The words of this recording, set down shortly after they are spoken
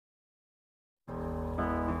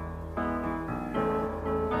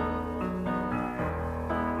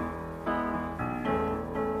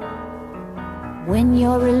When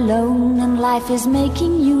you're alone and life is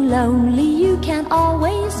making you lonely, you can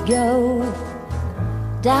always go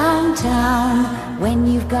downtown. When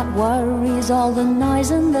you've got worries, all the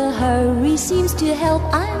noise and the hurry seems to help,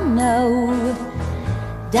 I know.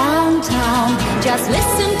 Downtown, just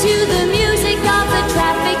listen to the music of the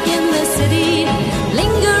traffic in the city.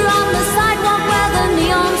 Linger on the sidewalk where the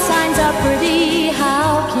neon signs are pretty.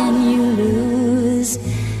 How can you lose?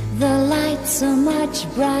 The lights are much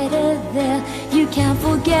brighter there. You can't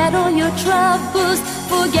forget all your troubles,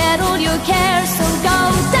 forget all your cares. So go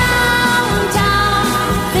downtown.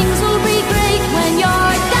 Things will be great when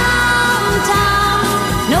you're downtown.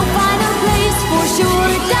 No finer place for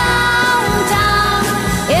sure. Downtown,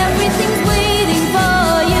 everything's waiting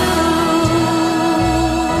for you.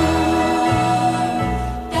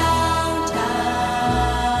 Downtown.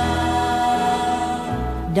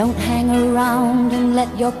 Don't hang around and let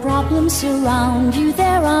your problems surround you.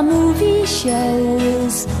 There are movie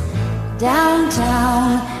shows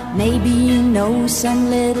downtown. Maybe you know some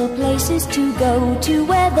little places to go to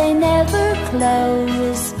where they never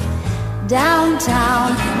close.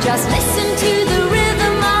 Downtown, just listen to the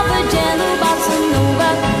rhythm of a gentle bossa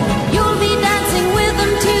nova. You'll be dancing with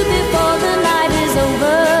them too before the night is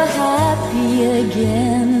over. Happy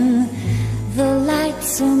again. The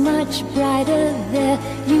lights are much brighter there.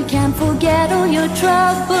 You can forget all your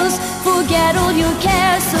troubles, forget all your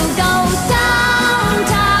cares. So go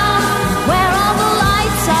downtown.